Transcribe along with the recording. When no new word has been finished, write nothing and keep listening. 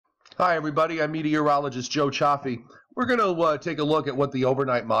Hi, everybody. I'm meteorologist Joe Chaffee. We're going to take a look at what the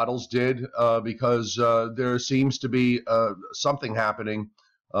overnight models did because there seems to be something happening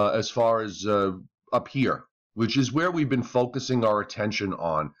as far as up here, which is where we've been focusing our attention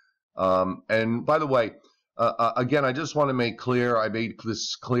on. And by the way, again, I just want to make clear, I made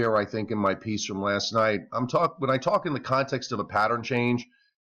this clear, I think, in my piece from last night. When I talk in the context of a pattern change,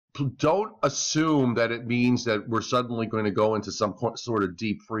 don't assume that it means that we're suddenly going to go into some sort of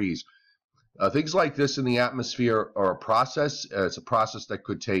deep freeze. Things like this in the atmosphere are a process. It's a process that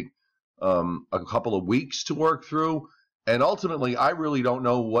could take a couple of weeks to work through. And ultimately, I really don't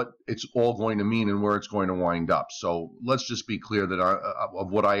know what it's all going to mean and where it's going to wind up. So let's just be clear that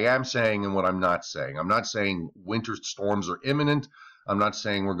of what I am saying and what I'm not saying. I'm not saying winter storms are imminent. I'm not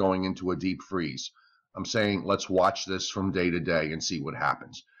saying we're going into a deep freeze. I'm saying let's watch this from day to day and see what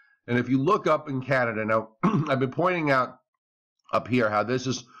happens. And if you look up in Canada, now I've been pointing out up here how this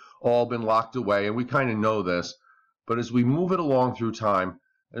has all been locked away, and we kind of know this. But as we move it along through time,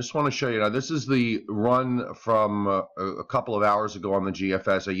 I just want to show you now, this is the run from a couple of hours ago on the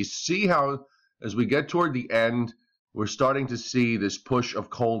GFS. So you see how as we get toward the end, we're starting to see this push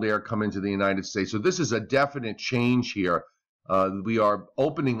of cold air come into the United States. So this is a definite change here. We are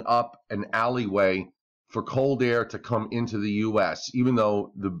opening up an alleyway for cold air to come into the U.S., even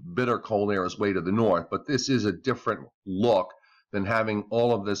though the bitter cold air is way to the north. But this is a different look than having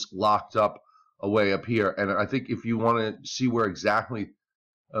all of this locked up away up here. And I think if you want to see where exactly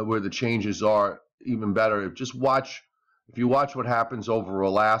where the changes are, even better, just watch. If you watch what happens over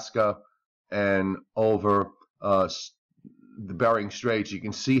Alaska and over the Bering Straits, you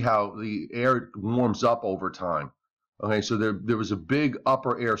can see how the air warms up over time. Okay, so there was a big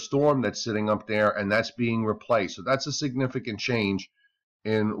upper air storm that's sitting up there, and that's being replaced. So that's a significant change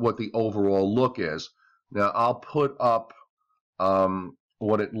in what the overall look is. Now, I'll put up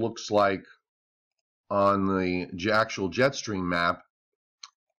what it looks like on the actual jet stream map,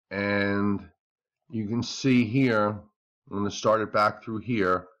 and you can see here, I'm going to start it back through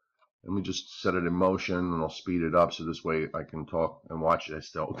here. Let me just set it in motion, and I'll speed it up so this way I can talk and watch it. I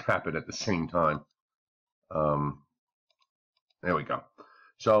still tap it at the same time. There we go.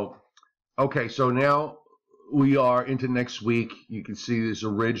 So, okay, so now we are into next week. You can see there's a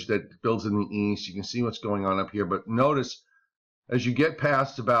ridge that builds in the east. You can see what's going on up here. But notice, as you get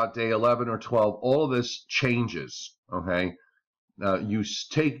past about day 11 or 12, all of this changes, okay? You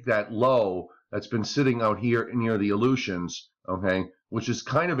take that low that's been sitting out here near the Aleutians, okay, which is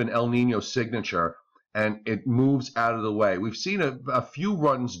kind of an El Nino signature, and it moves out of the way. We've seen a few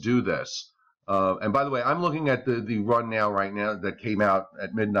runs do this. And by the way, I'm looking at the run right now that came out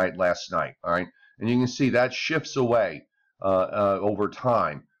at midnight last night, all right? And you can see that shifts away over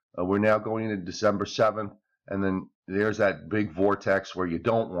time. We're now going into December 7th, and then there's that big vortex where you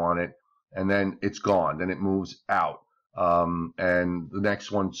don't want it, and then it's gone. Then it moves out, and the next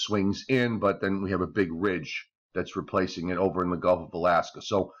one swings in, but then we have a big ridge that's replacing it over in the Gulf of Alaska.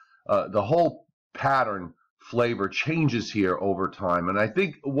 So the whole pattern flavor changes here over time, and I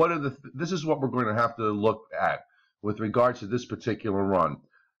think this is what we're going to have to look at with regards to this particular run.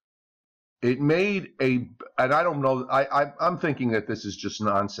 It made and I don't know, I'm thinking that this is just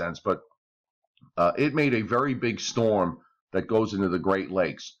nonsense, but it made a very big storm that goes into the Great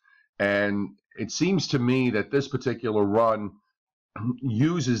Lakes, and it seems to me that this particular run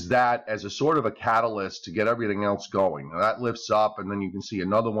uses that as a sort of a catalyst to get everything else going. Now, that lifts up, and then you can see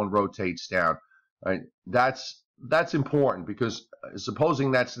another one rotates down. Right? That's important, because supposing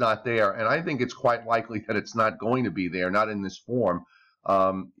that's not there, and I think it's quite likely that it's not going to be there, not in this form,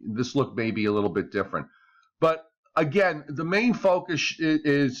 this look may be a little bit different. But again, the main focus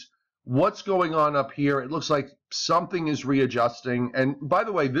is what's going on up here. It looks like something is readjusting. And by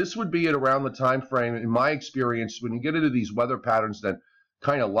the way, this would be at around the time frame, in my experience, when you get into these weather patterns that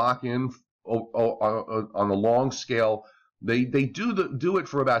kind of lock in on the long scale. They do it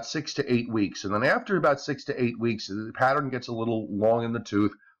for about 6 to 8 weeks, and then after about 6 to 8 weeks, the pattern gets a little long in the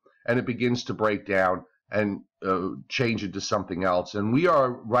tooth, and it begins to break down and change into something else. And we are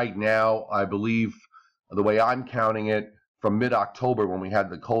right now, I believe, the way I'm counting it, from mid-October when we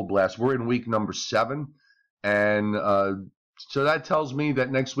had the cold blast, we're in week number 7, and so that tells me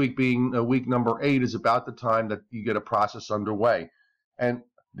that next week, being week number 8, is about the time that you get a process underway. And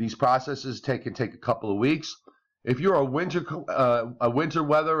these processes can take a couple of weeks. If you're a winter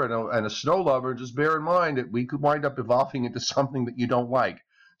weather and a snow lover, just bear in mind that we could wind up evolving into something that you don't like.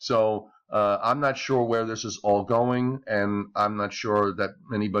 So I'm not sure where this is all going, and I'm not sure that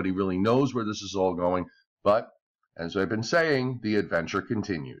anybody really knows where this is all going. But as I've been saying, the adventure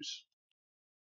continues.